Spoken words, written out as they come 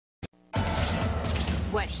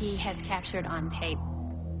what he has captured on tape,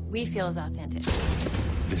 we feel is authentic.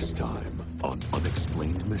 This time on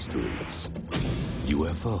Unexplained Mysteries,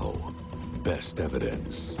 UFO, Best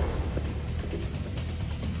Evidence.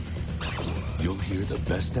 You'll hear the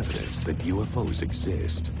best evidence that UFOs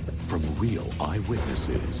exist from real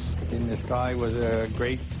eyewitnesses. In the sky was a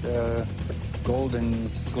great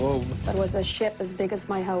golden globe. That was a ship as big as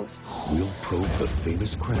my house. We'll probe the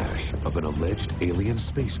famous crash of an alleged alien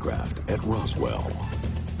spacecraft at Roswell.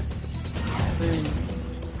 The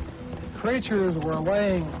creatures were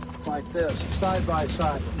laying like this, side by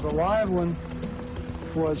side. The live one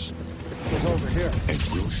was over here. And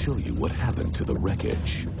we'll show you what happened to the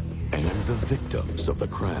wreckage and the victims of the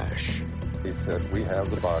crash. He said, we have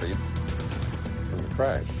the bodies from the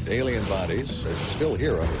crash. The alien bodies are still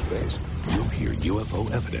here on this base. You'll hear UFO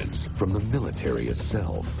evidence from the military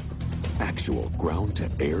itself. Actual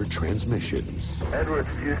ground-to-air transmissions. Edward,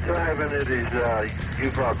 you still have any of these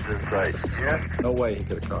U-boats in sight, yes? No way he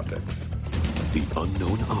could have contacted. The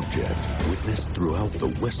unknown object witnessed throughout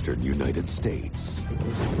the western United States. It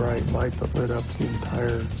was a bright light that lit up the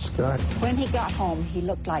entire sky. When he got home, he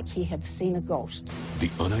looked like he had seen a ghost. The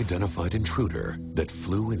unidentified intruder that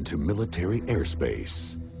flew into military airspace.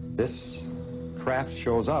 This craft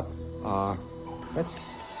shows up. That's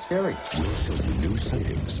scary. We'll show you new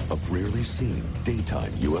sightings of rarely seen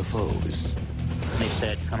daytime UFOs. They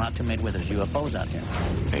said, come out to Midway, there's UFOs out here.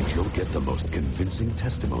 And you'll get the most convincing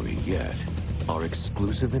testimony yet. Our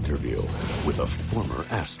exclusive interview with a former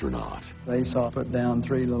astronaut. They saw put down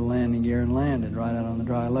 3 little landing gear and landed right out on the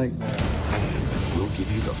dry lake there. And we'll give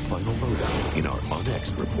you the final lowdown in our UNX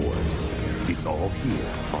report. It's all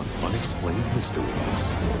here on Unexplained Mysteries,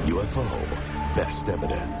 UFO, Best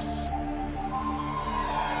Evidence.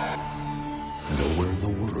 Nowhere in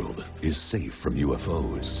the world is safe from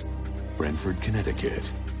UFOs. Brantford, Connecticut,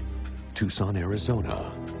 Tucson,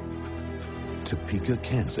 Arizona, Topeka,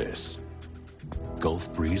 Kansas, Gulf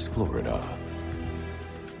Breeze, Florida,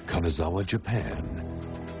 Kanazawa, Japan,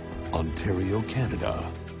 Ontario,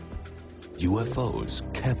 Canada. UFOs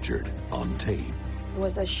captured on tape. It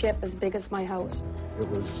was a ship as big as my house. It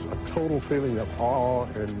was a total feeling of awe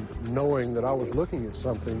and knowing that I was looking at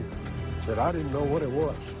something that I didn't know what it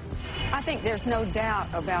was. I think there's no doubt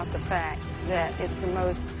about the fact that it's the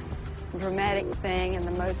most dramatic thing and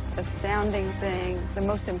the most astounding thing, the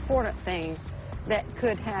most important thing that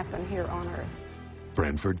could happen here on Earth.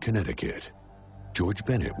 Brantford, Connecticut. George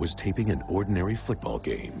Bennett was taping an ordinary football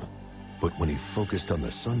game, but when he focused on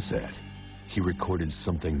the sunset, he recorded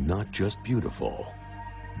something not just beautiful,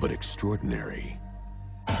 but extraordinary.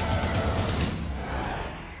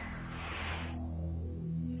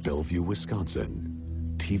 Bellevue, Wisconsin.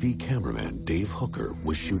 TV cameraman Dave Hooker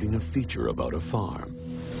was shooting a feature about a farm.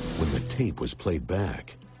 When the tape was played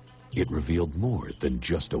back, it revealed more than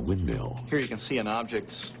just a windmill. Here you can see an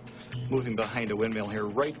object moving behind a windmill here.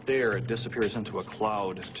 Right there, it disappears into a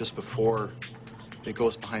cloud just before it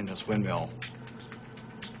goes behind this windmill.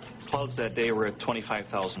 Clouds that day were at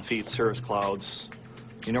 25,000 feet, cirrus clouds.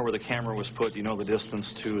 You know where the camera was put, you know the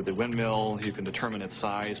distance to the windmill. You can determine its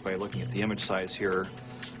size by looking at the image size here.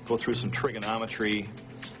 Go through some trigonometry,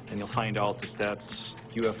 and you'll find out that that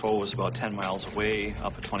UFO was about 10 miles away,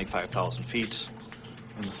 up at 25,000 feet,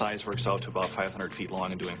 and the size works out to about 500 feet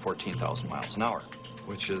long and doing 14,000 miles an hour,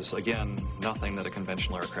 which is, again, nothing that a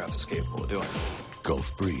conventional aircraft is capable of doing. Gulf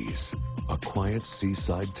Breeze, a quiet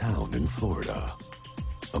seaside town in Florida,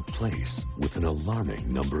 a place with an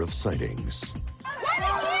alarming number of sightings.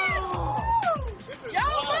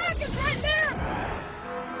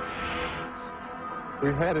 We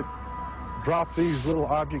had it drop these little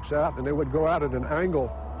objects out, and they would go out at an angle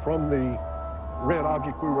from the red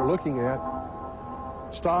object we were looking at,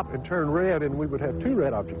 stop and turn red, and we would have 2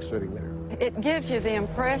 red objects sitting there. It gives you the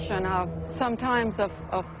impression of sometimes of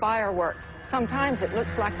fireworks. Sometimes it looks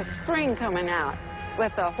like a string coming out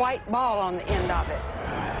with a white ball on the end of it.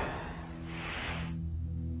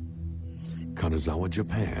 Kanazawa,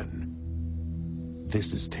 Japan.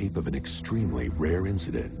 This is tape of an extremely rare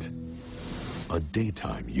incident. A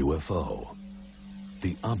daytime UFO.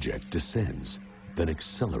 The object descends, then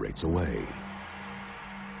accelerates away.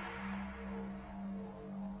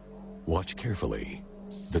 Watch carefully.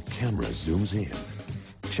 The camera zooms in.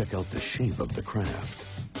 Check out the shape of the craft.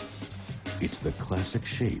 It's the classic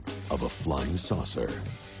shape of a flying saucer.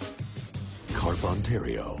 Carp,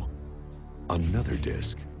 Ontario. Another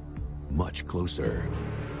disc, much closer.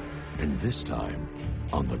 And this time,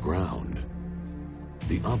 on the ground.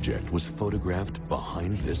 The object was photographed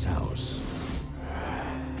behind this house.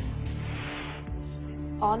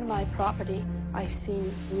 On my property, I've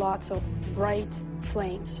seen lots of bright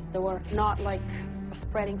flames. They were not like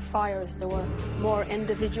spreading fires. There were more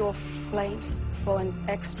individual flames going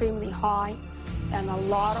extremely high and a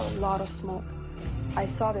lot of smoke. I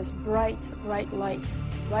saw this bright light.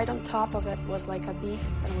 Right on top of it was like a beak,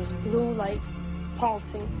 and it was blue light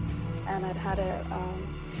pulsing, and it had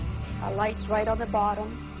a light right on the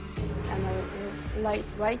bottom and a light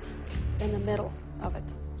right in the middle of it.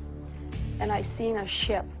 And I seen a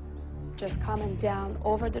ship just coming down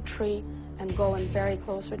over the tree and going very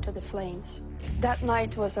closer to the flames. That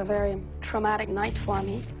night was a very traumatic night for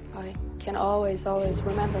me. I can always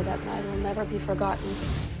remember that night. It will never be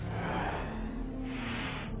forgotten.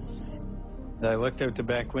 I looked out the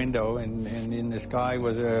back window, and in the sky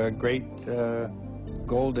was a great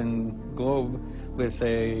golden globe with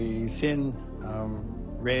a thin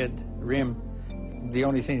red rim. The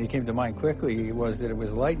only thing that came to mind quickly was that it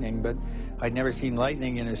was lightning, but I'd never seen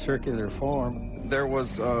lightning in a circular form. There was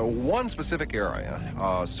one specific area,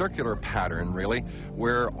 a circular pattern really,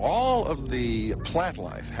 where all of the plant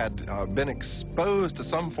life had been exposed to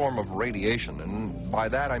some form of radiation, and by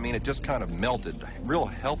that I mean it just kind of melted. Real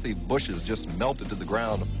healthy bushes just melted to the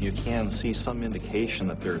ground. You can see some indication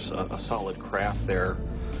that there's a solid craft there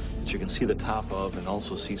that you can see the top of and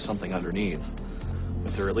also see something underneath.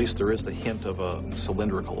 But at least there is the hint of a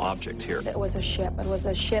cylindrical object here. It was a ship. It was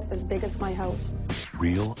a ship as big as my house.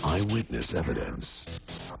 Real eyewitness evidence.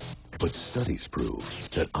 But studies prove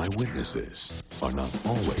that eyewitnesses are not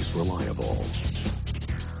always reliable.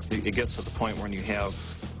 It gets to the point when you have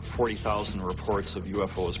 40,000 reports of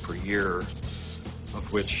UFOs per year, of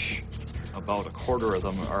which about a quarter of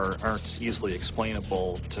them aren't easily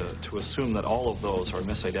explainable. To assume that all of those are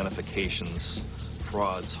misidentifications,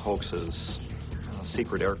 frauds, hoaxes,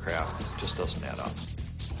 secret aircraft just doesn't add up.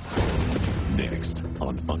 Next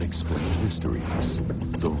on Unexplained Mysteries,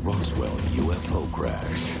 the Roswell UFO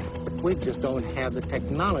crash. We just don't have the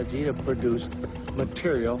technology to produce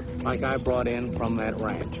material like I brought in from that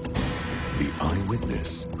ranch. The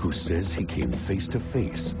eyewitness who says he came face to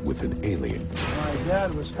face with an alien. My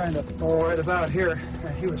dad was kind of right about here,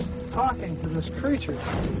 and he was talking to this creature.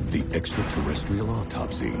 The extraterrestrial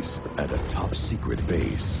autopsies at a top secret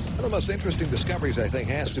base. One of the most interesting discoveries, I think,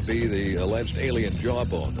 has to be the alleged alien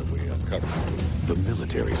jawbone that we uncovered. The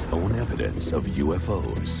military's own evidence of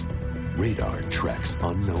UFOs. Radar tracks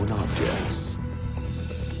unknown objects.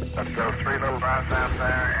 Let's go 3 little dots out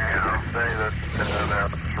there, and I'll say that there are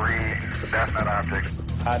 3 definite objects.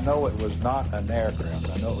 I know it was not an aircraft.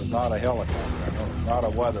 I know it was not a helicopter. I know it was not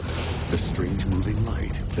a weather balloon. The strange moving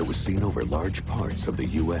light that was seen over large parts of the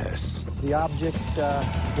U.S. The object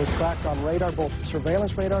was tracked on radar, both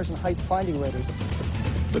surveillance radars and height-finding radars.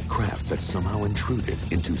 The craft that somehow intruded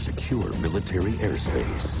into secure military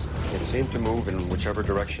airspace. It seemed to move in whichever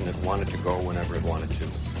direction it wanted to go whenever it wanted to,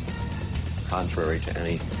 contrary to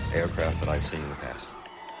any aircraft that I've seen in the past.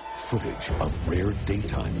 Footage of rare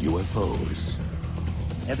daytime UFOs.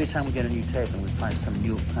 Every time we get a new tape and we find some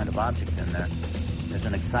new kind of object in there, there's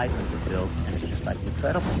an excitement that builds, and it's just like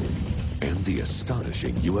incredible. And the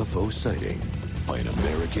astonishing UFO sighting by an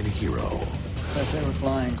American hero. Yes, they were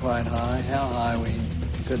flying quite high. How high, we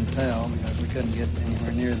couldn't tell because we couldn't get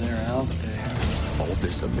anywhere near their altitude. All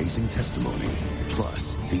this amazing testimony, plus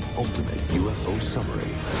the ultimate UFO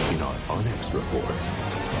summary in our OnX report.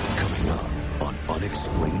 Coming up on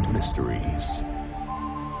Unexplained Mysteries.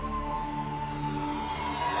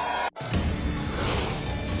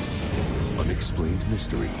 Unexplained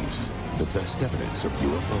Mysteries, the best evidence of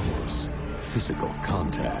UFOs, physical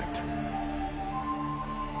contact.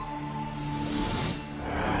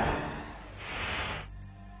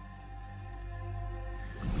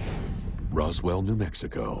 Roswell, New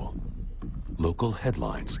Mexico. Local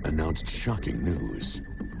headlines announced shocking news.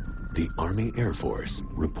 The Army Air Force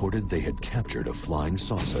reported they had captured a flying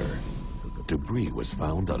saucer. Debris was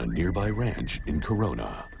found on a nearby ranch in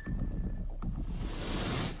Corona.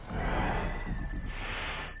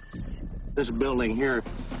 This building here,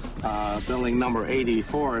 building number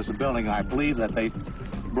 84, is a building I believe that they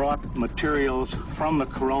brought materials from the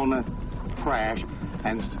Corona crash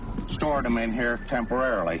and stored them in here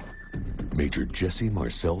temporarily. Major Jesse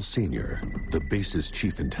Marcel Sr., the base's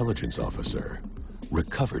chief intelligence officer,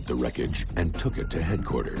 recovered the wreckage and took it to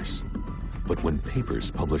headquarters. But when papers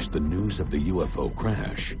published the news of the UFO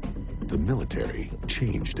crash, the military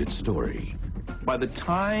changed its story. By the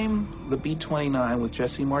time the B-29 with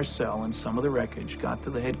Jesse Marcel and some of the wreckage got to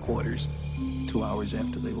the headquarters 2 hours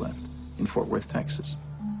after they left in Fort Worth, Texas,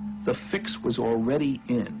 the fix was already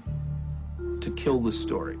in to kill the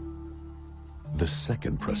story. The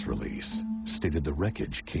second press release stated the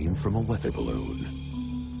wreckage came from a weather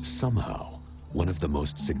balloon. Somehow, one of the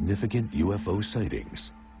most significant UFO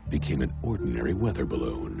sightings became an ordinary weather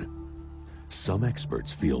balloon. Some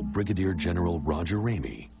experts feel Brigadier General Roger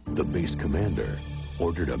Ramey, the base commander,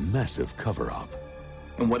 ordered a massive cover-up.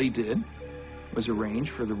 And what he did was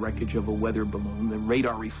arrange for the wreckage of a weather balloon, the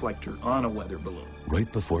radar reflector on a weather balloon.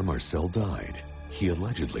 Right before Marcel died, he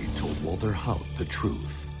allegedly told Walter Haut the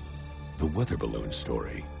truth. The weather balloon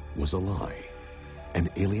story was a lie. An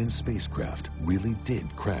alien spacecraft really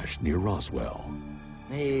did crash near Roswell.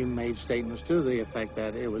 He made statements to the effect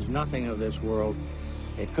that it was nothing of this world.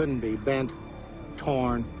 It couldn't be bent,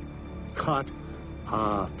 torn, cut,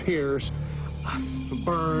 pierced,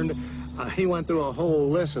 burned. He went through a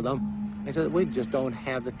whole list of them. He said, we just don't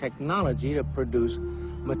have the technology to produce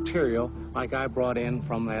material like I brought in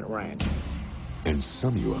from that ranch. And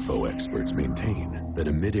some UFO experts maintain that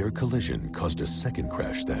a mid-air collision caused a second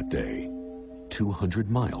crash that day, 200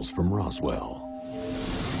 miles from Roswell.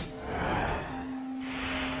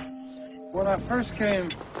 When I first came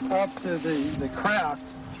up to the craft,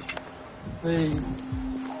 the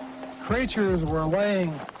creatures were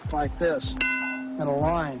laying like this in a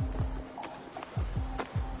line,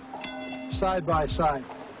 side by side.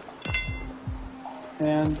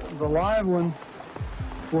 And the live one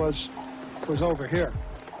was over here.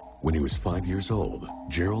 When he was 5 years old,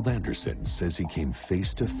 Gerald Anderson says he came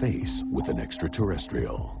face to face with an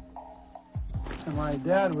extraterrestrial. And my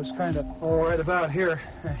dad was kind of right about here.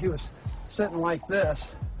 He was sitting like this.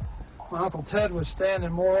 My Uncle Ted was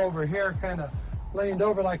standing more over here, kind of leaned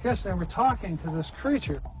over like this, and they were talking to this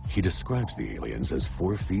creature. He describes the aliens as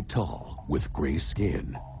 4 feet tall, with gray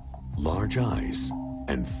skin, large eyes,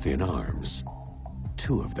 and thin arms.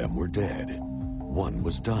 2 of them were dead. 1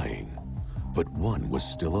 was dying, but 1 was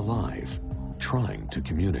still alive, trying to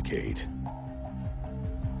communicate.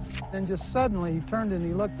 Then just suddenly he turned and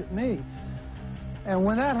he looked at me. And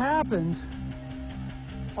when that happened,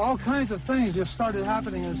 all kinds of things just started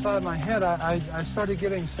happening inside my head. I started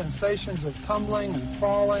getting sensations of tumbling and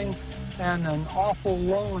falling and an awful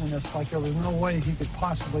loneliness, like there was no way he could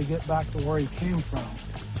possibly get back to where he came from.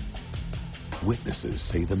 Witnesses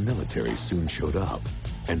say the military soon showed up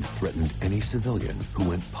and threatened any civilian who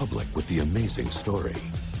went public with the amazing story.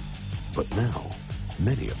 But now,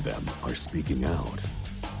 many of them are speaking out.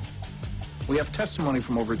 We have testimony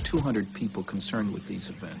from over 200 people concerned with these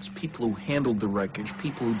events, people who handled the wreckage,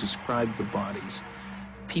 people who described the bodies,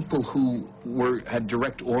 people who had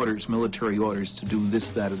direct orders, military orders, to do this,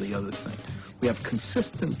 that, or the other thing. We have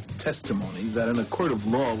consistent testimony that in a court of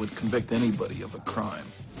law would convict anybody of a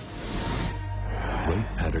crime.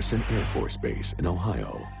 Wright-Patterson Air Force Base in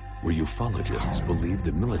Ohio, where ufologists believe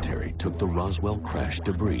the military took the Roswell crash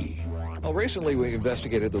debris. Well, recently we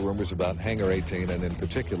investigated the rumors about Hangar 18 and in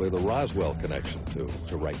particular the Roswell connection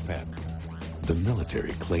to Wright-Pat. The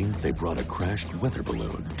military claimed they brought a crashed weather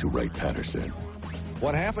balloon to Wright-Patterson.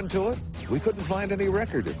 What happened to it? We couldn't find any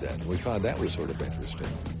record of that. We found that was sort of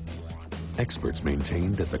interesting. Experts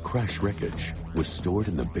maintained that the crash wreckage was stored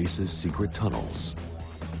in the base's secret tunnels,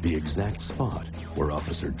 the exact spot where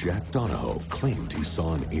Officer Jack Donahoe claimed he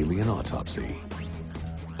saw an alien autopsy.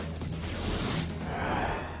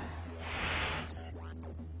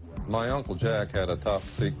 My Uncle Jack had a top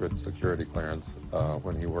secret security clearance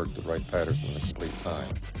when he worked at Wright-Patterson the complete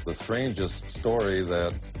time. The strangest story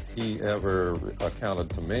that he ever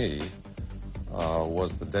accounted to me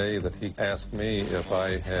was the day that he asked me if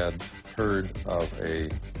I had heard of a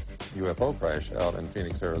UFO crash out in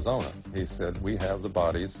Phoenix, Arizona. He said, we have the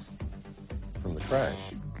bodies from the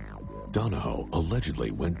crash. Donahoe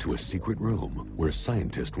allegedly went to a secret room where a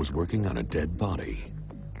scientist was working on a dead body.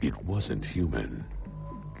 It wasn't human.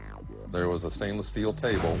 There was a stainless steel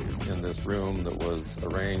table in this room that was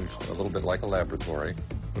arranged a little bit like a laboratory.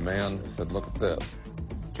 The man said, look at this.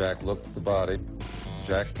 Jack looked at the body.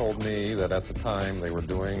 Jack told me that at the time they were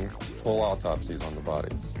doing full autopsies on the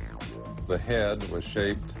bodies. The head was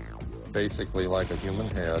shaped basically like a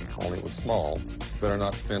human head, only it was small. Better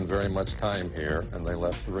not spend very much time here, and they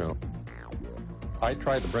left the room. I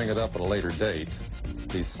tried to bring it up at a later date.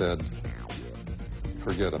 He said,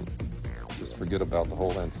 forget him. Just forget about the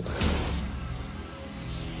whole incident.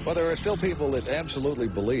 Well, there are still people that absolutely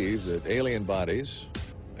believe that alien bodies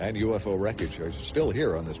and UFO wreckage are still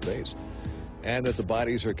here on this base, and that the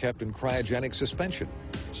bodies are kept in cryogenic suspension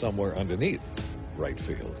somewhere underneath Wright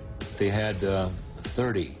Field. They had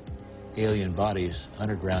 30 alien bodies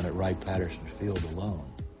underground at Wright-Patterson Field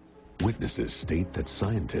alone. Witnesses state that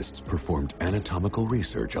scientists performed anatomical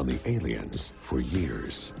research on the aliens for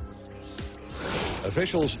years.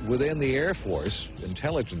 Officials within the Air Force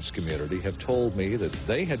intelligence community have told me that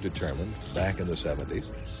they had determined back in the 70s,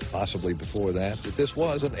 possibly before that, that this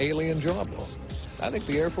was an alien job. I think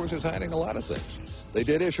the Air Force is hiding a lot of things. They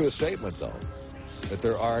did issue a statement, though, that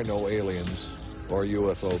there are no aliens or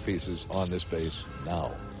UFO pieces on this base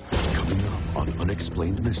now. Coming up on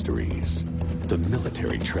Unexplained Mysteries, the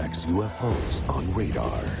military tracks UFOs on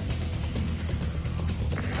radar.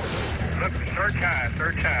 Look, search high,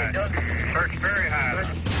 search high. Search very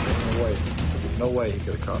high. No way he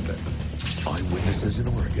could have caught that. Eyewitnesses in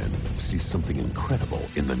Oregon see something incredible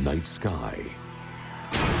in the night sky.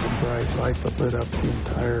 A bright light that lit up the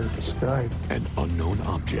entire sky. An unknown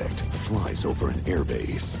object flies over an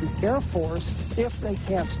airbase. The Air Force, if they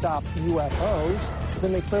can't stop UFOs,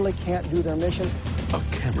 then they clearly can't do their mission. A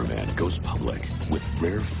cameraman goes public with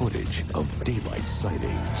rare footage of daylight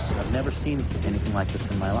sightings. I've never seen anything like this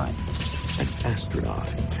in my life. An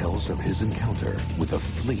astronaut tells of his encounter with a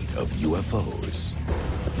fleet of UFOs.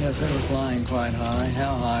 Yes, it was flying quite high.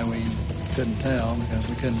 How high we couldn't tell because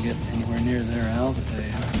we couldn't get anywhere near their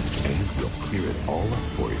altitude. And we'll clear it all up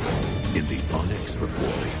for you in the Onyx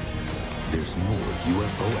Report. There's more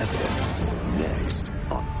UFO evidence next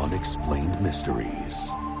on Unexplained Mysteries.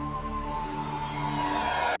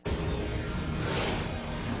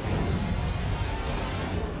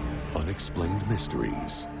 Unexplained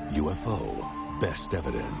Mysteries, UFO, Best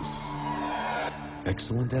Evidence.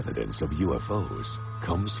 Excellent evidence of UFOs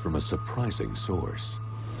comes from a surprising source.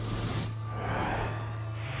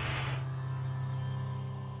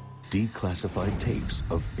 Declassified tapes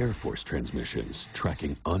of Air Force transmissions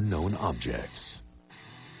tracking unknown objects.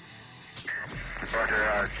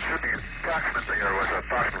 Roger, shooting approximately, there was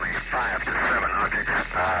approximately 5 to 7 objects.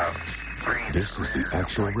 This is the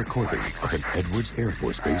actual recording of an Edwards Air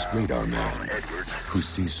Force Base radar man who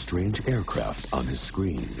sees strange aircraft on his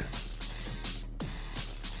screen.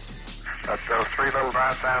 Those 3 little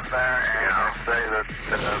dots out there, and I'll say that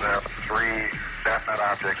there are 3 definite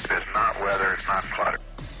objects. It's not weather, it's not clutter.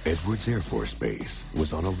 Edwards Air Force Base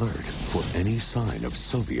was on alert for any sign of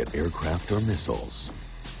Soviet aircraft or missiles.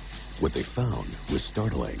 What they found was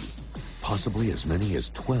startling. Possibly as many as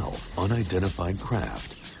 12 unidentified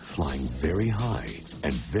craft flying very high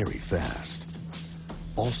and very fast.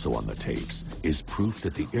 Also on the tapes is proof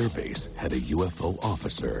that the airbase had a UFO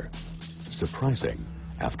officer. Surprising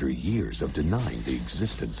after years of denying the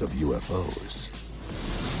existence of UFOs.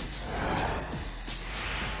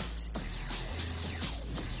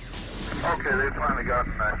 Okay, they've finally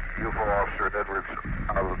gotten a UFO officer at Edwards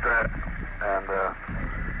out of bed, and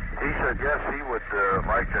he said yes, he would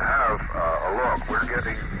like to have a look. We're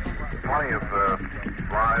getting plenty of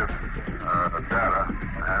live data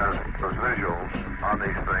as well as visuals on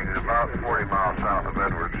these things about 40 miles south of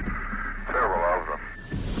Edwards, several of them.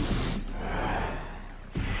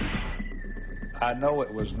 I know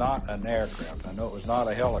it was not an aircraft. I know it was not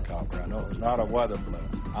a helicopter. I know it was not a weather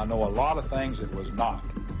balloon. I know a lot of things it was not.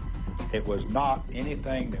 It was not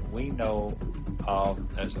anything that we know of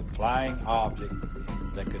as a flying object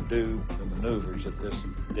that could do the maneuvers that this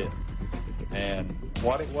did. And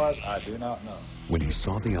what it was, I do not know. When he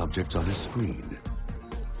saw the objects on his screen,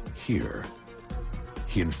 here,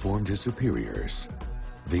 he informed his superiors.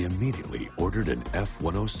 They immediately ordered an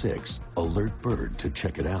F-106 alert bird to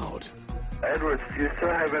check it out. Edwards, do you still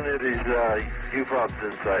have any of these UFOs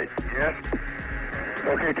in sight? Yes.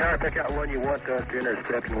 Okay, Tower, pick out one you want us to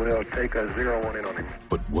intercept, and we'll take a 0-1 in on it.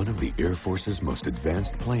 But one of the Air Force's most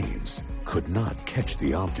advanced planes could not catch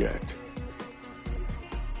the object.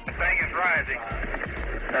 The thing is rising.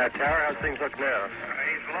 Tower, how's things look now?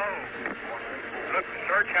 He's low. Look,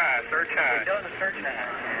 search high, search high. We're doing the search now.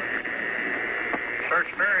 Search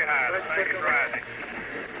very high. The thing is rising.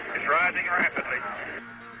 It's rising rapidly.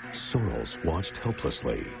 Sorrells watched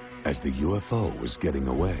helplessly as the UFO was getting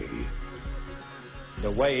away.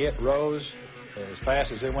 The way it rose, as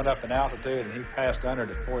fast as it went up in altitude, and he passed under it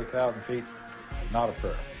at 40,000 feet, not a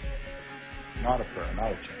prayer. Not a prayer,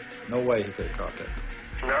 not a chance. No way he could have caught that.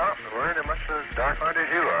 No, we're in much as dark-eyed as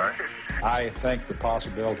you are. I think the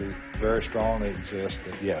possibility very strongly exists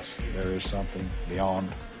that, yes, there is something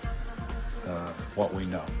beyond what we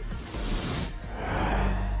know.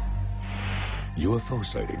 UFO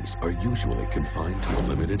sightings are usually confined to a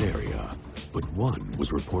limited area, but one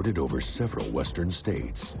was reported over several western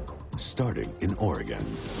states, starting in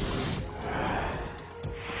Oregon.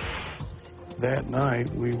 That night,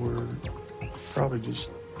 we were probably just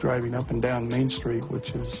driving up and down Main Street, which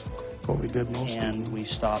is what we did most of the time. And we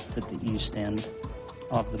stopped at the east end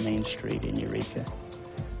of the Main Street in Eureka,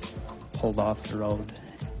 pulled off the road,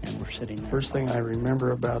 and we're sitting there. First thing I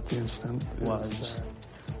remember about the incident was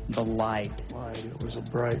the light. It was a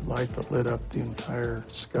bright light that lit up the entire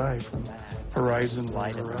sky from horizon to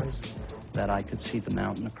horizon. That I could see the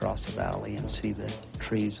mountain across the valley and see the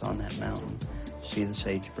trees on that mountain, see the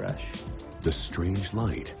sagebrush, The strange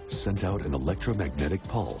light sent out an electromagnetic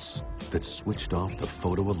pulse that switched off the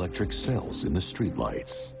photoelectric cells in the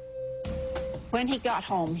streetlights. When he got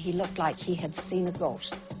home, he looked like he had seen a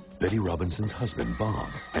ghost. Betty Robinson's husband, Bob,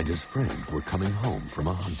 and his friend were coming home from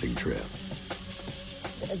a hunting trip.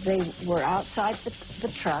 They were outside the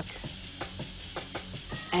truck,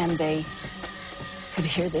 and they could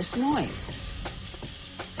hear this noise.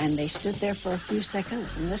 And they stood there for a few seconds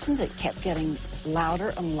and listened. It kept getting louder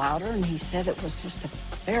and louder, and he said it was just a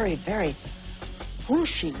very, very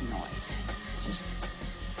whooshing noise. Just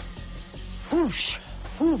whoosh,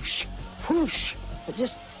 whoosh, whoosh, but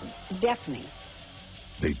just deafening.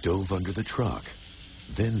 They dove under the truck.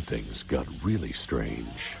 Then things got really strange.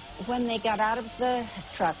 When they got out of the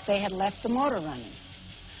truck, they had left the motor running.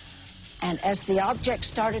 And as the object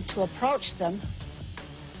started to approach them,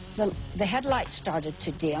 the headlights started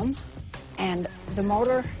to dim, and the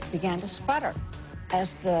motor began to sputter.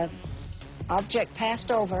 As the object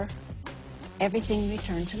passed over, everything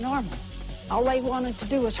returned to normal. All they wanted to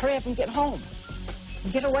do was hurry up and get home,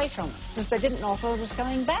 and get away from it, because they didn't know if it was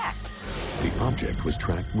coming back. The object was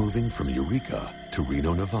tracked moving from Eureka to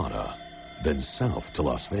Reno, Nevada, then south to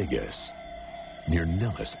Las Vegas. Near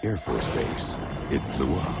Nellis Air Force Base, it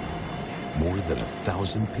blew up. More than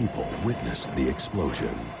 1,000 people witnessed the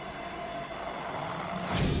explosion.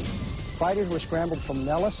 Fighters were scrambled from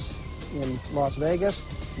Nellis in Las Vegas,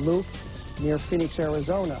 Luke near Phoenix,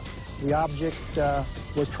 Arizona. The object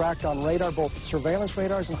was tracked on radar, both surveillance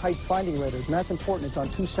radars and height-finding radars, and that's important. It's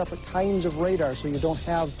on two separate kinds of radar, so you don't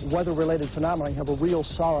have weather-related phenomena. You have a real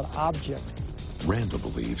solid object. Randall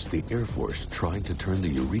believes the Air Force tried to turn the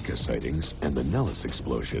Eureka sightings and the Nellis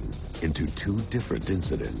explosion into two different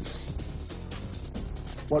incidents.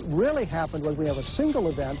 What really happened was we have a single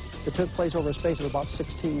event that took place over a space of about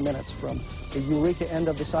 16 minutes from the Eureka end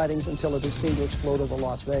of the sightings until it was seen to explode over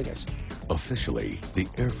Las Vegas. Officially, the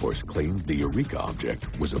Air Force claimed the Eureka object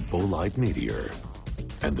was a bolide meteor,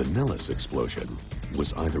 and the Nellis explosion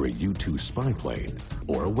was either a U-2 spy plane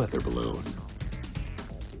or a weather balloon.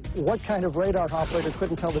 What kind of radar operator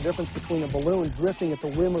couldn't tell the difference between a balloon drifting at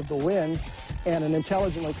the whim of the wind and an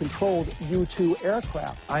intelligently controlled U-2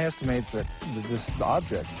 aircraft? I estimate that this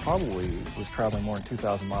object probably was traveling more than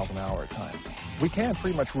 2,000 miles an hour at times. We can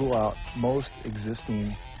pretty much rule out most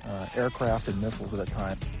existing aircraft and missiles at that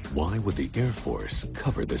time. Why would the Air Force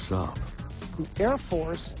cover this up? The Air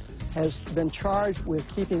Force has been charged with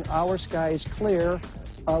keeping our skies clear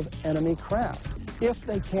of enemy craft. If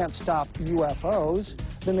they can't stop UFOs,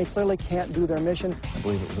 then they clearly can't do their mission. I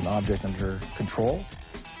believe it was an object under control,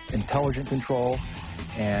 intelligent control,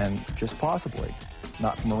 and just possibly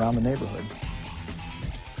not from around the neighborhood.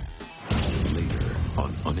 Later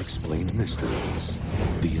on Unexplained Mysteries,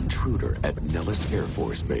 the intruder at Nellis Air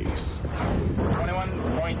Force Base.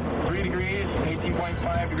 21.3 degrees,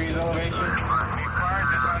 18.5 degrees elevation. Required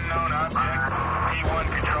this unknown object. P1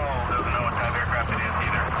 control doesn't know what type of aircraft it is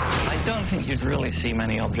either. I don't think you'd really see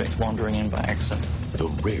many objects wandering in by accident. The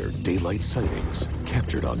rare daylight sightings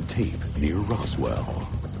captured on tape near Roswell.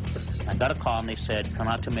 I got a call and they said, come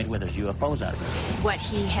out to Midway, there's UFOs out there. What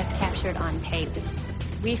he has captured on tape,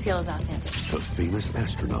 we feel is authentic. The famous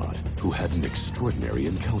astronaut who had an extraordinary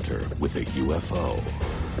encounter with a UFO.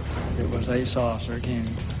 It was a saucer,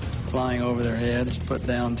 came flying over their heads, put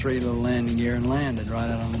down 3 little landing gear and landed right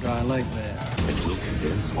out on the dry lake bed. And we'll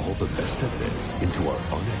condense all the best evidence into our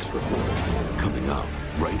UNX report, coming up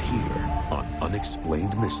right here on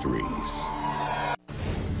Unexplained Mysteries.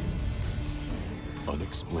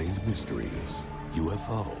 Unexplained Mysteries,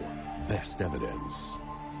 UFO, Best Evidence.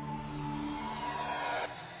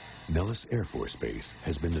 Nellis Air Force Base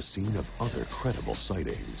has been the scene of other credible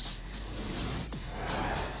sightings.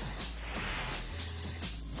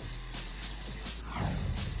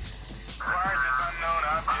 Required this unknown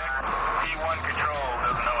object. P1 control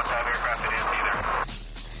doesn't know what type of aircraft it is either.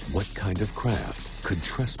 What kind of craft could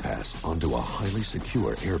trespass onto a highly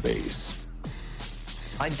secure airbase?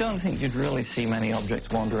 I don't think you'd really see many objects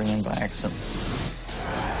wandering in by accident.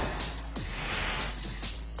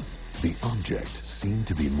 The object seemed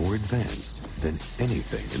to be more advanced than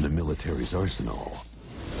anything in the military's arsenal.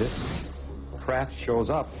 This craft shows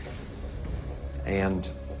up, and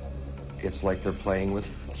it's like they're playing with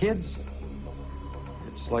kids.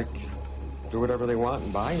 It's like, do whatever they want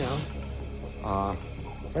and buy now.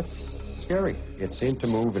 That's scary. It seemed to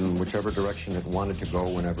move in whichever direction it wanted to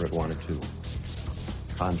go whenever it wanted to,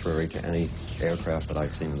 contrary to any aircraft that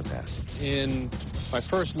I've seen in the past. In my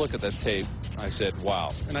first look at that tape, I said,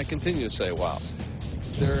 wow. And I continue to say, wow.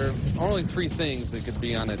 There are only 3 things that could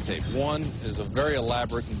be on that tape. One is a very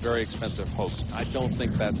elaborate and very expensive hoax. I don't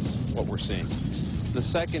think that's what we're seeing. The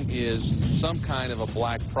second is some kind of a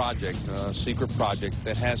black project, a secret project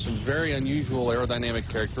that has some very unusual aerodynamic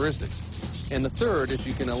characteristics. And the third, if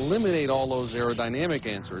you can eliminate all those aerodynamic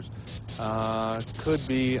answers, could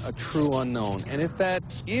be a true unknown. And if that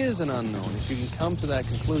is an unknown, if you can come to that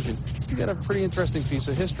conclusion, you got a pretty interesting piece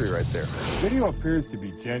of history right there. Video appears to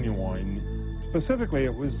be genuine. Specifically,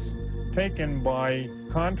 it was taken by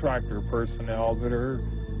contractor personnel that are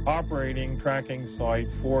operating tracking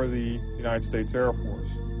sites for the United States Air Force.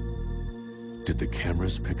 Did the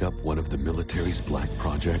cameras pick up one of the military's black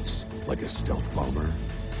projects, like a stealth bomber?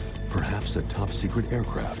 Perhaps a top-secret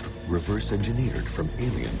aircraft reverse-engineered from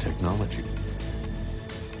alien technology.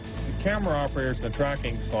 The camera operators and the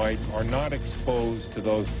tracking sites are not exposed to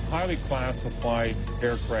those highly classified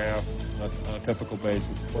aircraft on a typical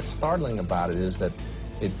basis. What's startling about it is that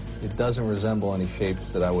it doesn't resemble any shapes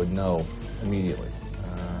that I would know immediately.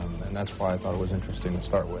 And that's why I thought it was interesting to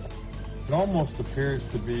start with. It almost appears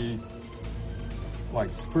to be like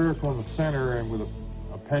spherical in the center and with a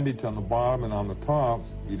appendage on the bottom and on the top.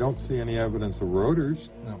 You don't see any evidence of rotors.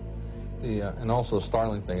 No. And also the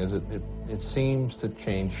startling thing is it seems to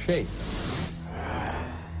change shape.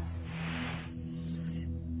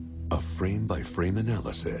 A frame-by-frame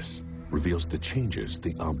analysis reveals the changes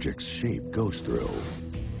the object's shape goes through.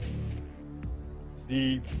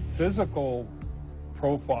 The physical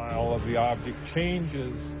profile of the object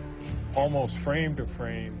changes almost frame to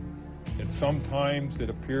frame, and sometimes it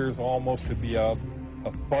appears almost to be a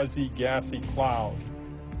fuzzy, gassy cloud.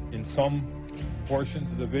 In some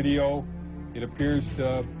portions of the video, it appears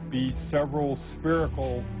to be several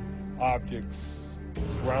spherical objects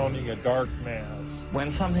surrounding a dark mass.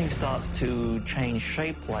 When something starts to change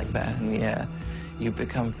shape like that in the air, you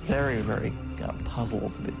become very, very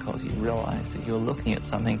puzzled because you realize that you're looking at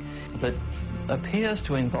something that appears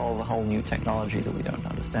to involve a whole new technology that we don't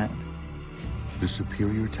understand. The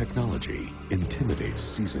superior technology intimidates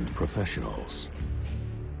seasoned professionals.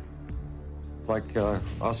 It's like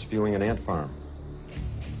us viewing an ant farm.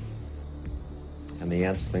 And the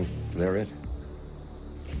ants think they're it.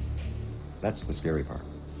 That's the scary part.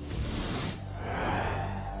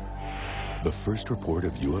 The first report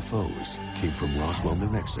of UFOs came from Roswell, New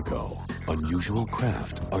Mexico. Unusual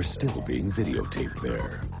craft are still being videotaped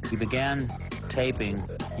there. We began taping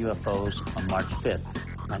UFOs on March 5th.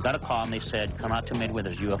 I got a call and they said, come out to Midway,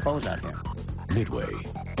 there's UFOs out here. Midway,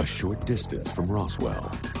 a short distance from Roswell.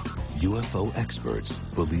 UFO experts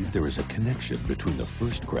believe there is a connection between the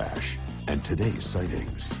first crash and today's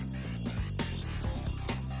sightings.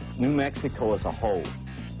 New Mexico as a whole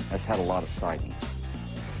has had a lot of sightings.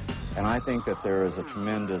 And I think that there is a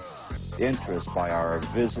tremendous interest by our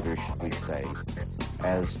visitors, should we say,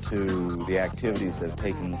 as to the activities that have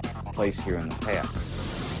taken place here in the past.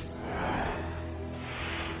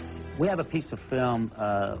 We have a piece of film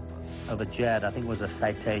of a jet. I think it was a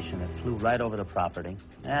Citation. It flew right over the property.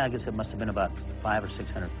 I guess it must have been about 500 or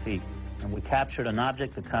 600 feet. And we captured an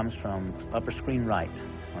object that comes from upper screen right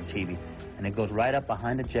on TV. And it goes right up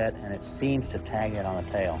behind the jet, and it seems to tag it on the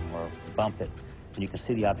tail or bump it. And you can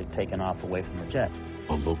see the object taken off away from the jet.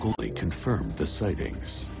 A locally confirmed the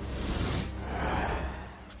sightings.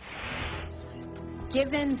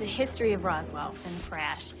 Given the history of Roswell and the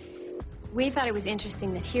crash, we thought it was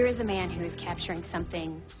interesting that here is a man who is capturing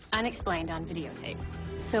something unexplained on videotape.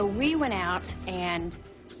 So we went out and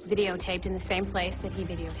videotaped in the same place that he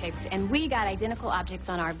videotaped, and we got identical objects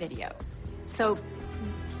on our video. So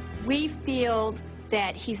we feel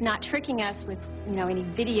that he's not tricking us with, any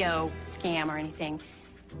video scam or anything.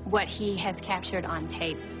 What he has captured on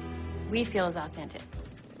tape, we feel is authentic.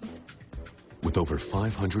 With over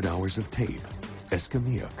 500 hours of tape,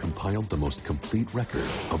 Escamilla compiled the most complete record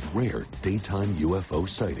of rare daytime UFO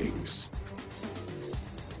sightings.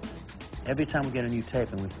 Every time we get a new tape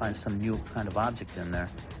and we find some new kind of object in there,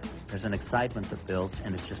 there's an excitement that builds,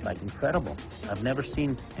 and it's just like incredible. I've never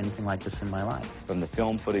seen anything like this in my life. From the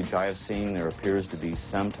film footage I have seen, there appears to be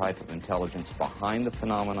some type of intelligence behind the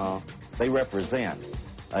phenomena. They represent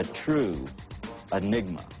a true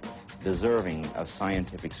enigma deserving of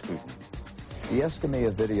scientific scrutiny. The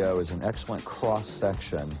Escamilla video is an excellent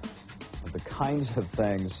cross-section of the kinds of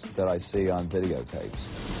things that I see on videotapes.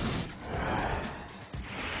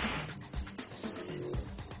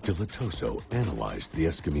 Dilatoso analyzed the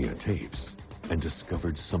Escamilla tapes and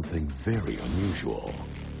discovered something very unusual.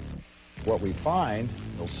 What we find,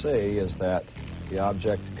 you'll see, is that the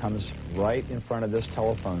object comes right in front of this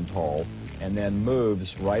telephone pole and then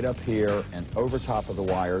moves right up here and over top of the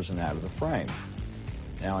wires and out of the frame.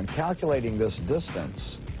 Now, in calculating this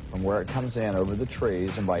distance, from where it comes in over the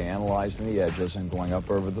trees and by analyzing the edges and going up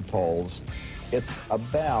over the poles, it's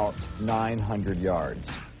about 900 yards.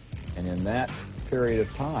 And in that period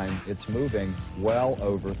of time, it's moving well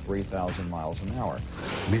over 3,000 miles an hour.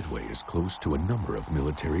 Midway is close to a number of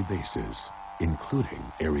military bases, including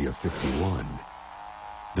Area 51.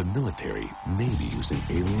 The military may be using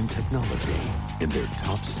alien technology in their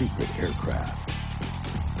top-secret aircraft.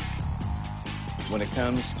 When it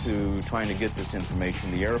comes to trying to get this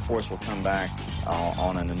information, the Air Force will come back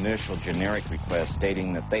on an initial generic request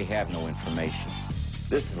stating that they have no information.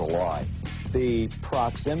 This is a lie. The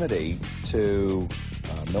proximity to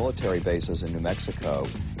military bases in New Mexico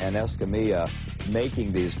and Escamilla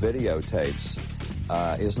making these videotapes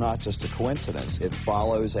is not just a coincidence. It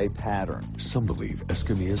follows a pattern. Some believe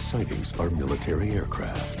Escamilla's sightings are military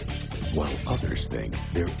aircraft, while others think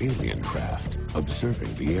they're alien craft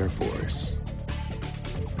observing the Air Force.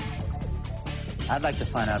 I'd like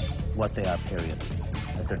to find out what they are, period.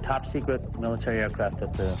 If they're top-secret military aircraft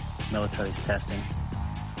that the military's testing,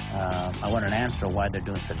 I want an answer why they're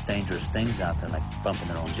doing such dangerous things out there, like bumping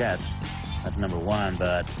their own jets. That's number one.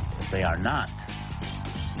 But if they are not,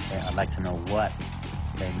 I'd like to know what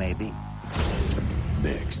they may be.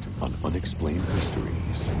 Next, on Unexplained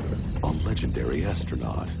Mysteries, a legendary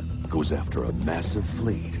astronaut goes after a massive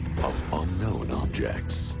fleet of unknown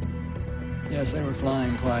objects. Yes, they were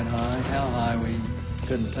flying quite high. How high, we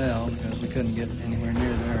couldn't tell because we couldn't get anywhere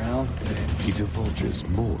near their altitude. He divulges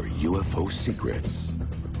more UFO secrets.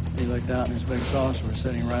 He looked out and his big saucer was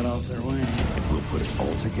sitting right off their wing. We'll put it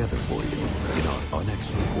all together for you in our UNX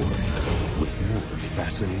report with more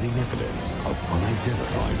fascinating evidence of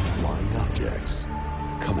unidentified flying objects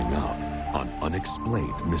coming up on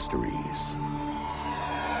Unexplained Mysteries.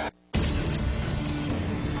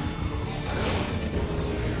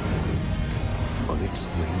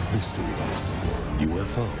 Unexplained Mysteries,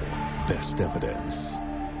 UFO, Best Evidence.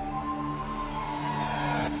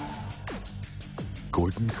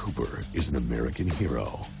 Gordon Cooper is an American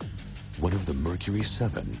hero, one of the Mercury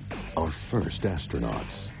 7, our first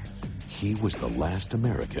astronauts. He was the last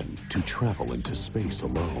American to travel into space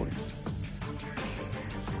alone.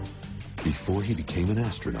 Before he became an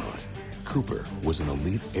astronaut, Cooper was an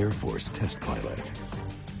elite Air Force test pilot.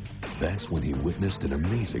 That's when he witnessed an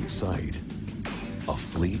amazing sight.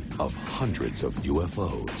 A fleet of hundreds of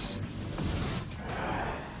UFOs.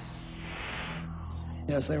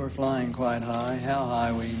 Yes, they were flying quite high. How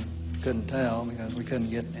high, we couldn't tell because we couldn't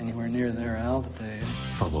get anywhere near their altitude.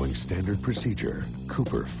 Following standard procedure,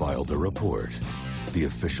 Cooper filed a report. The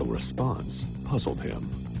official response puzzled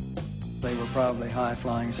him. They were probably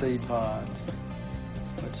high-flying seed pods,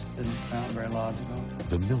 which didn't sound very logical.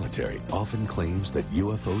 The military often claims that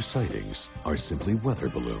UFO sightings are simply weather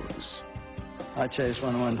balloons. I chased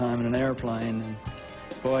one time in an airplane, and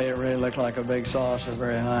boy, it really looked like a big saucer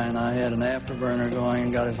very high, and I had an afterburner going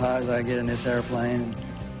and got as high as I get in this airplane.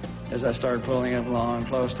 As I started pulling up along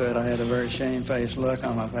close to it, I had a very shamefaced look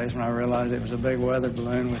on my face when I realized it was a big weather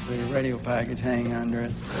balloon with the radio package hanging under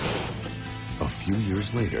it. A few years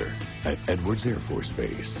later, at Edwards Air Force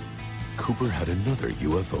Base, Cooper had another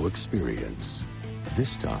UFO experience.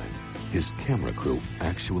 This time, his camera crew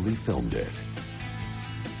actually filmed it.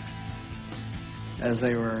 As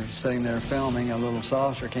they were sitting there filming, a little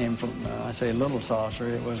saucer came from, I say little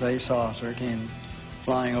saucer, it was a saucer, came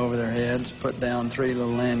flying over their heads, put down 3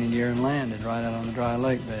 little landing gear and landed right out on the dry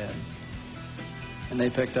lake bed. And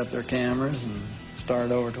they picked up their cameras and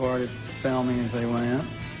started over toward it, filming as they went.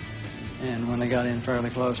 And when they got in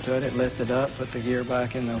fairly close to it, it lifted up, put the gear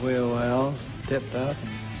back in the wheel wells, tipped up,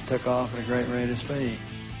 and took off at a great rate of speed.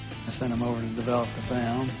 I sent them over to develop the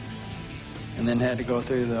film, and then had to go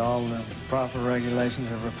through all the proper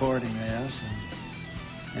regulations of reporting this.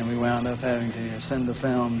 And we wound up having to send the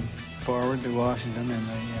film forward to Washington in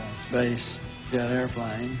the base jet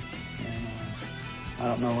airplane. And I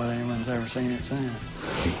don't know whether anyone's ever seen it since.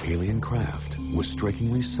 The alien craft was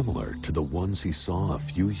strikingly similar to the ones he saw a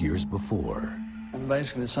few years before. And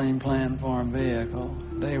basically the same planform vehicle.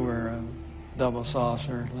 They were a double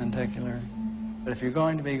saucer, lenticular. But if you're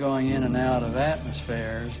going to be going in and out of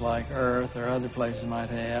atmospheres like Earth or other places might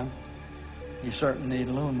have, you certainly need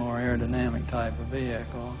a little more aerodynamic type of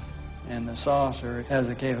vehicle. And the saucer has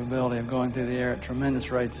the capability of going through the air at tremendous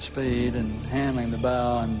rates of speed and handling the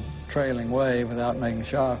bow and trailing wave without making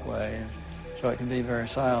shock waves. So it can be very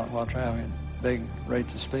silent while traveling at big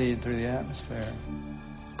rates of speed through the atmosphere.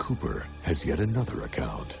 Cooper has yet another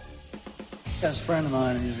account. Yes, a friend of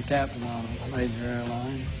mine who's a captain on a major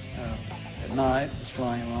airline. At night, was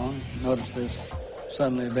flying along, noticed this,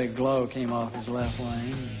 suddenly a big glow came off his left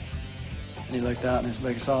wing, and he looked out and his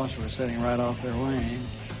big saucer was sitting right off their wing.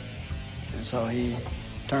 And so he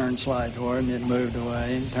turned slightly toward and it moved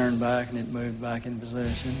away, and turned back and it moved back in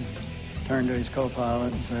position. Turned to his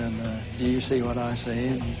co-pilot and said, do you see what I see?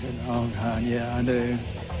 And he said, oh, God, yeah, I do.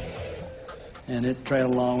 And it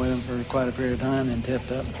trailed along with him for quite a period of time and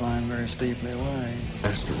tipped up and climbed very steeply away.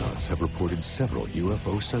 Astronauts have reported several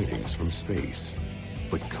UFO sightings from space,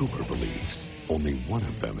 but Cooper believes only one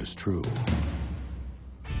of them is true.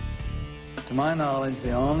 To my knowledge,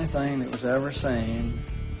 the only thing that was ever seen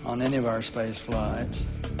on any of our space flights,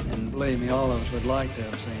 and believe me, all of us would like to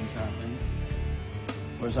have seen something,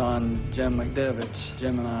 was on Jim McDivitt's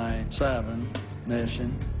Gemini 7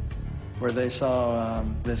 mission, where they saw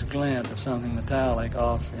this glint of something metallic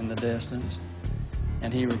off in the distance,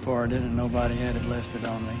 and he reported it, and nobody had it listed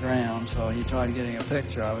on the ground, so he tried getting a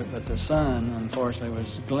picture of it, but the sun, unfortunately,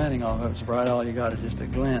 was glinting off of it. It's bright, all you got is just a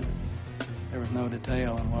glint. There was no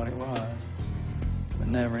detail on what it was, but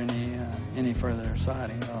never any further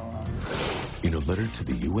sighting at all. In a letter to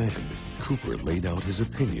the UN, Cooper laid out his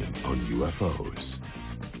opinion on UFOs.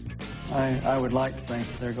 I would like to think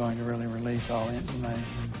that they're going to really release all the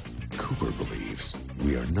information. Cooper believes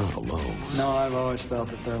we are not alone. No, I've always felt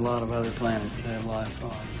that there are a lot of other planets that have life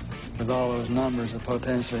on. With all those numbers of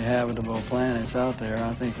potentially habitable planets out there,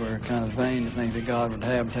 I think we're kind of vain to think that God would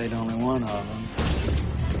habitate only one of them.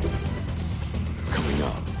 Coming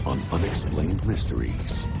up on Unexplained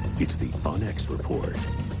Mysteries, it's the UNX Report.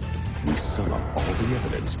 We sum up all the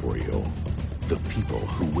evidence for you. The people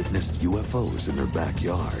who witnessed UFOs in their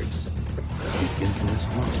backyards, the infamous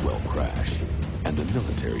Roswell crash, and the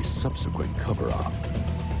military's subsequent cover-up,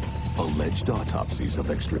 alleged autopsies of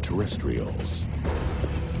extraterrestrials,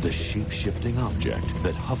 the shape-shifting object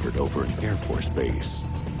that hovered over an Air Force base,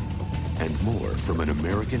 and more from an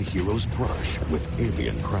American hero's brush with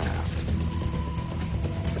alien craft.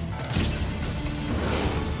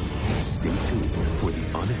 Stay tuned for the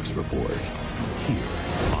UNX Report, here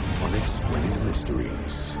on Unexplained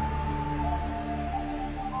Mysteries.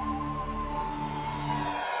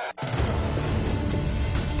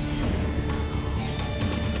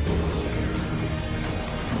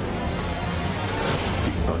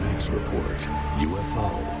 Report,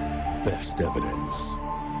 UFO, best evidence.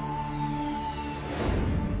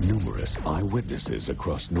 Numerous eyewitnesses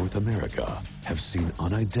across North America have seen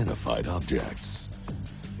unidentified objects.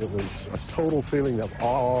 It was a total feeling of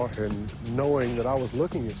awe and knowing that I was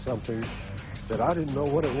looking at something that I didn't know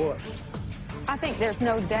what it was. I think there's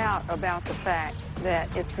no doubt about the fact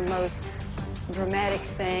that it's the most dramatic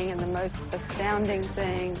thing and the most astounding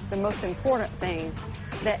thing, the most important thing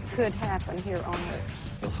that could happen here on Earth.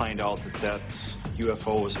 You'll find out that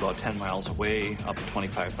UFO is about 10 miles away, up to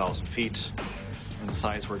 25,000 feet, and the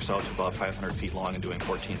size works out to about 500 feet long and doing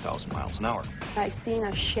 14,000 miles an hour. I've seen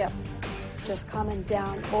a ship just coming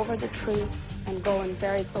down over the tree and going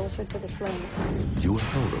very closer to the flames.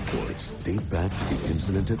 UFO reports date back to the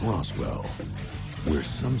incident at Roswell, where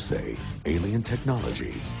some say alien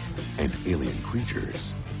technology and alien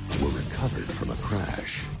creatures were recovered from a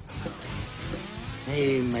crash.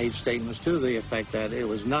 He made statements to the effect that it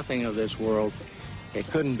was nothing of this world. It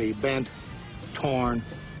couldn't be bent, torn,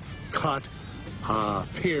 cut,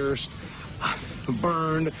 pierced,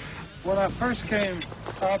 burned. When I first came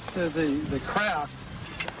up to the craft,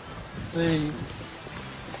 the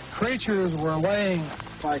creatures were laying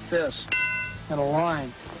like this in a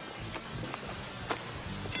line,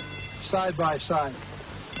 side by side.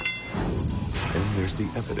 And there's the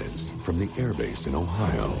evidence from the airbase in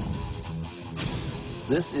Ohio.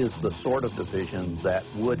 This is the sort of division that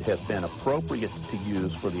would have been appropriate to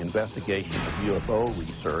use for the investigation of UFO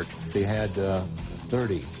research. They had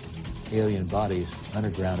 30 alien bodies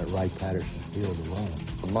underground at Wright-Patterson Field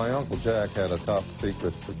alone. My Uncle Jack had a top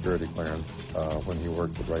secret security clearance when he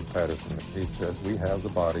worked with Wright-Patterson. He said, we have the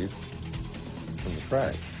bodies from the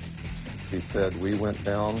crash. He said, we went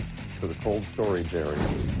down to the cold storage area,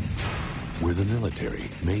 where the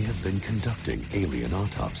military may have been conducting alien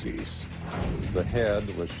autopsies. The head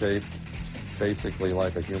was shaped basically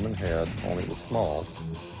like a human head, only it was small.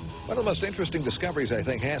 One of the most interesting discoveries, I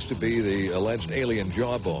think, has to be the alleged alien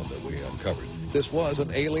jawbone that we uncovered. This was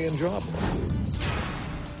an alien jawbone.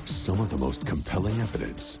 Some of the most compelling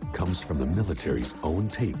evidence comes from the military's own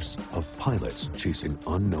tapes of pilots chasing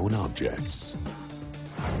unknown objects.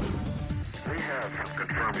 We have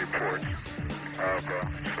confirmed reports of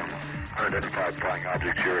some unidentified flying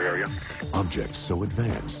objects in your area. Objects so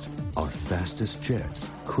advanced, our fastest jets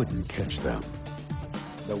couldn't catch them.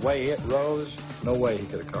 The way it rose, no way he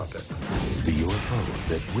could have caught that. The UFO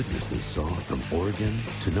that witnesses saw from Oregon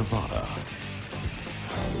to Nevada.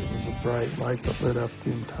 bright light that lit up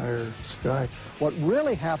the entire sky. What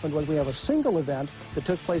really happened was we have a single event that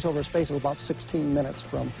took place over a space of about 16 minutes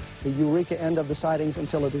from the Eureka end of the sightings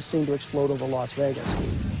until it is seen to explode over Las Vegas.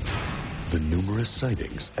 The numerous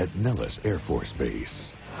sightings at Nellis Air Force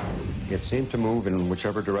Base. It seemed to move in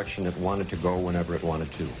whichever direction it wanted to go whenever it wanted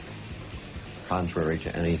to, contrary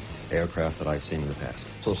to any aircraft that I've seen in the past.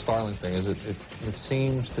 So startling thing is it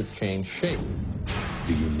seems to change shape.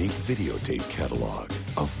 The unique videotape catalog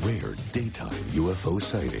of rare daytime UFO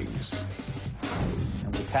sightings.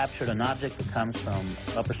 And we captured an object that comes from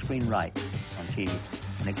upper screen right on TV.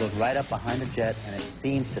 And it goes right up behind the jet, and it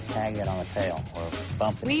seems to tag it on the tail or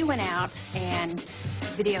bump it. We went out and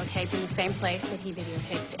videotaped in the same place that he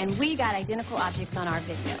videotaped, and we got identical objects on our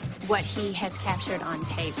video. What he has captured on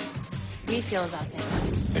tape, we feel is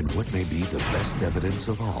authentic. And what may be the best evidence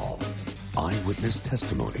of all, eyewitness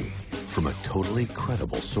testimony from a totally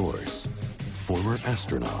credible source, former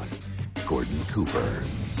astronaut Gordon Cooper.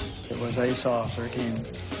 It was a saucer, came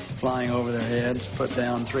flying over their heads, put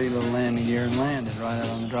down 3 little landing gear and landed right out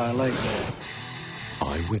on the dry lake there.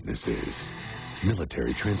 Eyewitnesses,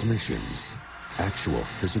 military transmissions, actual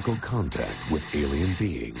physical contact with alien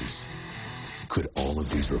beings. Could all of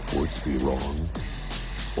these reports be wrong?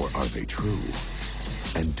 Or are they true?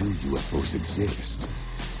 And do UFOs exist?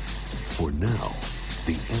 For now,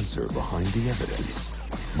 the answer behind the evidence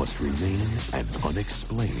must remain an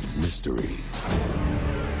unexplained mystery.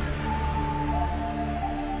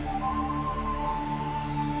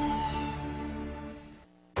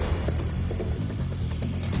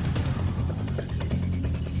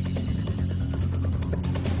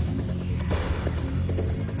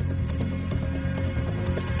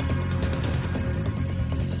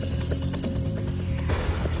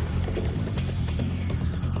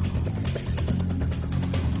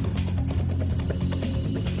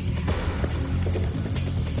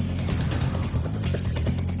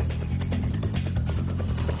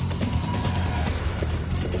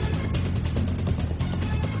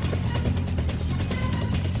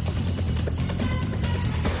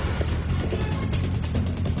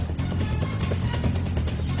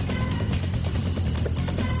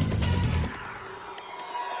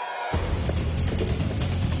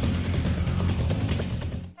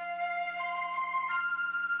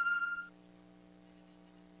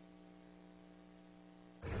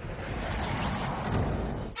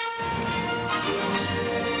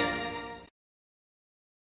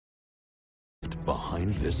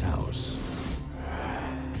 Behind this house.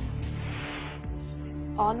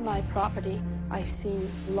 On my property, I've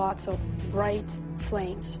seen lots of bright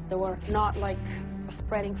flames. They were not like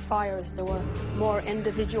spreading fires. There were more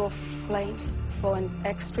individual flames going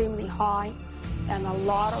extremely high and a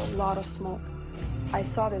lot of smoke. I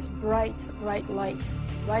saw this bright light.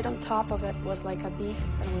 Right on top of it was like a beak,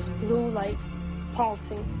 and it was blue light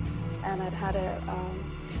pulsing, and it had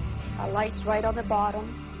a light right on the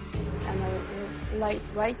bottom and a light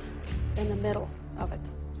right in the middle of it.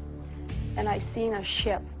 And I seen a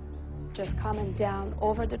ship just coming down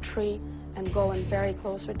over the tree and going very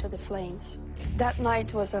closer to the flames. That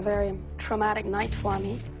night was a very traumatic night for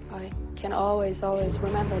me. I can always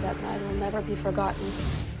remember that night. It will never be forgotten.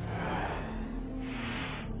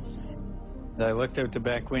 I looked out the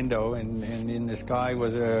back window, and in the sky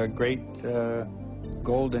was a great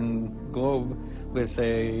golden globe with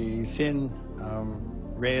a thin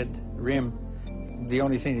red rim. The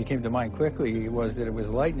only thing that came to mind quickly was that it was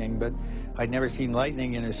lightning, but I'd never seen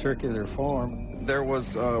lightning in a circular form. There was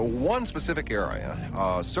one specific area,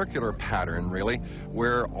 a circular pattern really,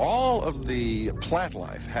 where all of the plant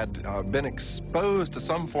life had been exposed to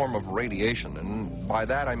some form of radiation, and by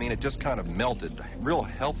that I mean it just kind of melted. Real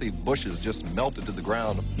healthy bushes just melted to the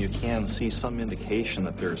ground. You can see some indication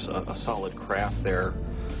that there's a solid craft there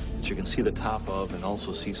that you can see the top of and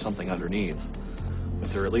also see something underneath.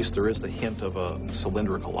 But at least there is the hint of a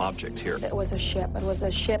cylindrical object here. It was a ship. It was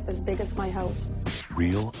a ship as big as my house.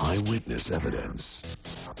 Real eyewitness evidence.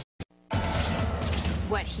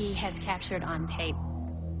 What he has captured on tape,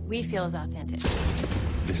 we feel is authentic.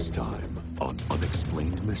 This time on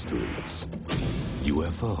Unexplained Mysteries,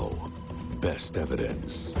 UFO Best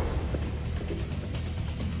Evidence.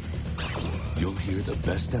 You'll hear the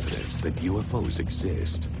best evidence that UFOs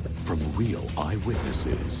exist from real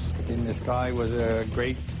eyewitnesses. In the sky was a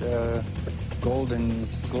great golden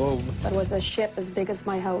globe. It was a ship as big as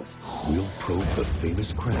my house. We'll probe the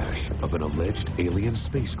famous crash of an alleged alien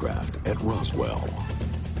spacecraft at Roswell.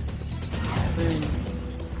 The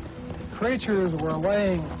creatures were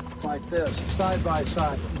laying like this, side by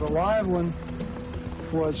side. The live one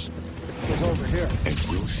was over here. And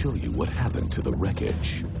we'll show you what happened to the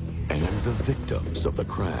wreckage and the victims of the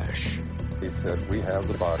crash. He said, we have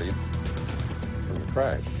the bodies from the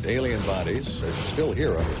crash. Alien bodies are still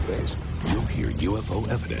here on this base. You'll hear UFO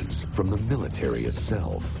evidence from the military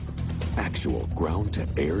itself. Actual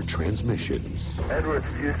ground-to-air transmissions. Edward,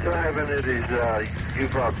 do you still have any of these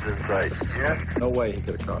U-boats in sight? Yes? No way he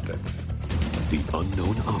could have caught that. The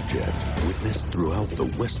unknown object witnessed throughout the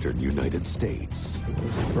western United States. It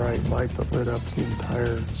was a bright light that lit up the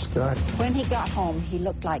entire sky. When he got home, he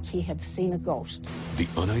looked like he had seen a ghost. The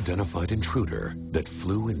unidentified intruder that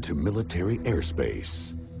flew into military airspace.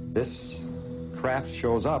 This craft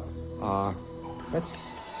shows up. That's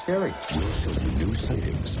scary. We'll show you new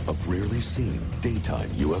sightings of rarely seen daytime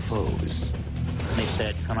UFOs. They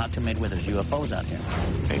said, come out to Midway, there's UFOs out here.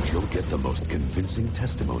 And you'll get the most convincing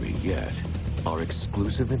testimony yet. Our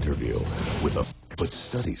exclusive interview with a... But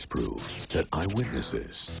studies prove that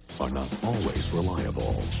eyewitnesses are not always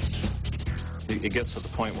reliable. It gets to the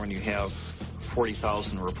point when you have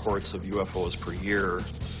 40,000 reports of UFOs per year,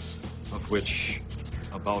 of which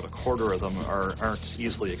about a quarter of them aren't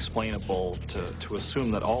easily explainable. To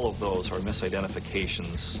assume that all of those are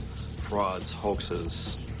misidentifications, frauds,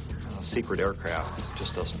 hoaxes, secret aircraft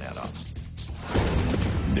just doesn't add up.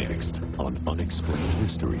 Next on Unexplained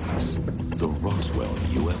Mysteries, the Roswell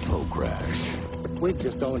UFO crash. We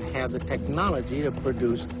just don't have the technology to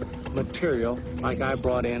produce material like I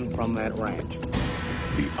brought in from that ranch.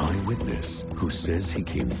 The eyewitness who says he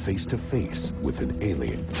came face to face with an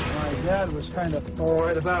alien. My dad was kind of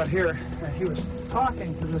right about here. He was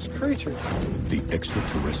talking to this creature. The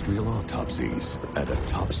extraterrestrial autopsies at a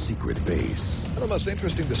top secret base. One of the most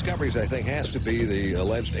interesting discoveries, I think, has to be the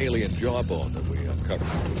alleged alien jawbone that we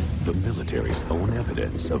uncovered. The military's own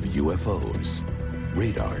evidence of UFOs.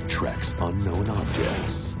 Radar tracks unknown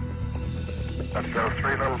objects. Let's go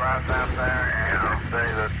 3 little dots down there, and I'll say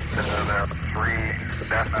that there are 3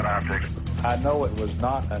 definite objects. I know it was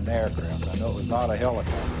not an aircraft. I know it was not a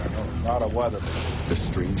helicopter. I know it was not a weather balloon. The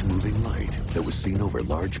strange moving light that was seen over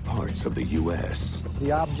large parts of the U.S.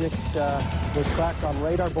 The object was tracked on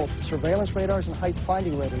radar, both surveillance radars and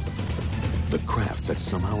height-finding radars. The craft that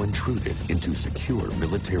somehow intruded into secure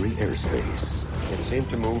military airspace. It seemed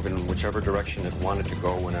to move in whichever direction it wanted to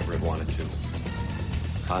go whenever it wanted to,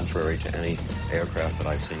 contrary to any aircraft that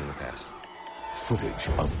I've seen in the past. Footage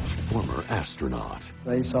of a former astronaut.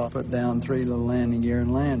 They saw put down 3 little landing gear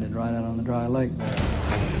and landed right out on the dry lake there.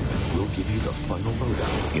 And we'll give you the final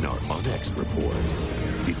lowdown in our UNX report.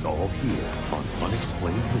 It's all here on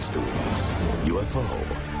Unexplained Mysteries, UFO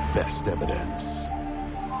Best Evidence.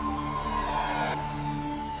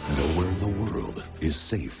 Nowhere in the world is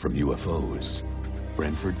safe from UFOs.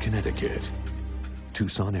 Brantford, Connecticut.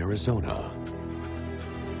 Tucson, Arizona.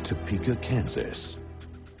 Topeka, Kansas.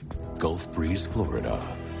 Gulf Breeze,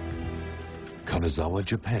 Florida. Kanazawa,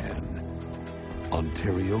 Japan.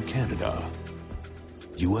 Ontario, Canada.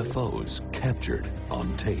 UFOs captured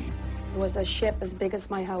on tape. It was a ship as big as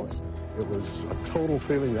my house. It was a total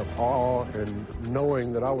feeling of awe and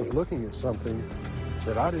knowing that I was looking at something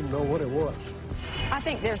that I didn't know what it was. I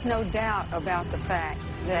think there's no doubt about the fact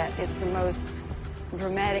that it's the most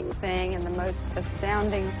dramatic thing and the most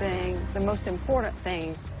astounding thing, the most important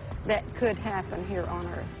thing that could happen here on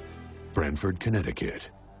Earth. Brantford, Connecticut.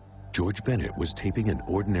 George Bennett was taping an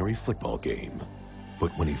ordinary football game.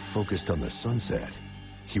 But when he focused on the sunset,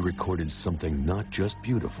 he recorded something not just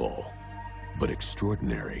beautiful, but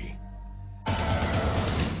extraordinary.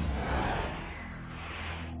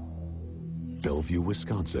 Bellevue,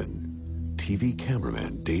 Wisconsin. TV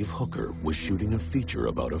cameraman Dave Hooker was shooting a feature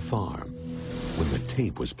about a farm. When the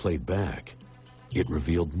tape was played back, it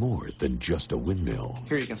revealed more than just a windmill.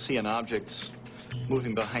 Here you can see an object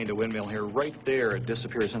moving behind a windmill here. Right there, it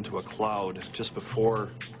disappears into a cloud just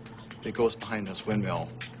before it goes behind this windmill.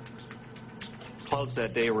 Clouds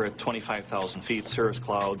that day were at 25,000 feet, cirrus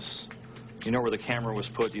clouds. You know where the camera was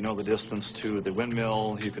put, you know the distance to the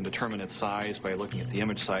windmill. You can determine its size by looking at the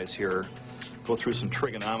image size here. Go through some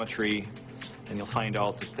trigonometry, and you'll find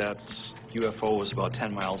out that that UFO was about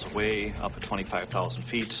 10 miles away, up at 25,000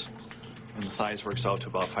 feet. And the size works out to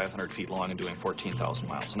about 500 feet long and doing 14,000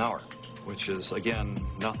 miles an hour, which is, again,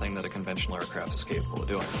 nothing that a conventional aircraft is capable of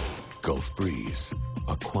doing. Gulf Breeze,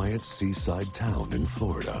 a quiet seaside town in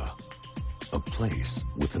Florida. A place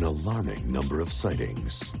with an alarming number of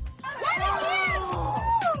sightings.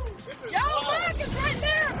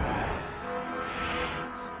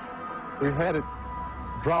 We had it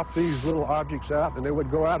drop these little objects out, and they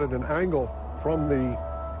would go out at an angle from the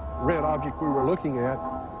red object we were looking at,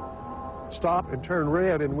 stop and turn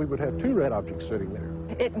red, and we would have 2 red objects sitting there.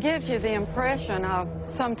 It gives you the impression of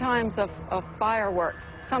sometimes of fireworks.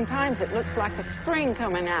 Sometimes it looks like a string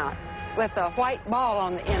coming out with a white ball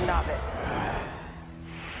on the end of it.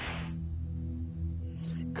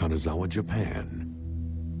 Kanazawa, Japan.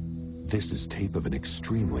 This is tape of an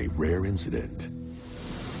extremely rare incident.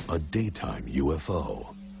 A daytime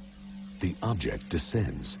UFO. The object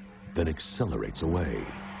descends, then accelerates away.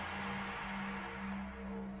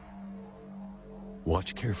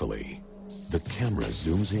 Watch carefully. The camera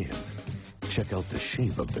zooms in. Check out the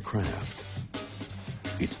shape of the craft.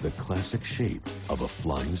 It's the classic shape of a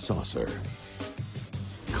flying saucer.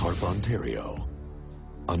 Carp, Ontario.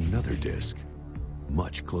 Another disc,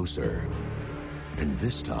 much closer. And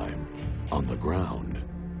this time, on the ground.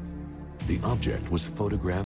 The object was photographed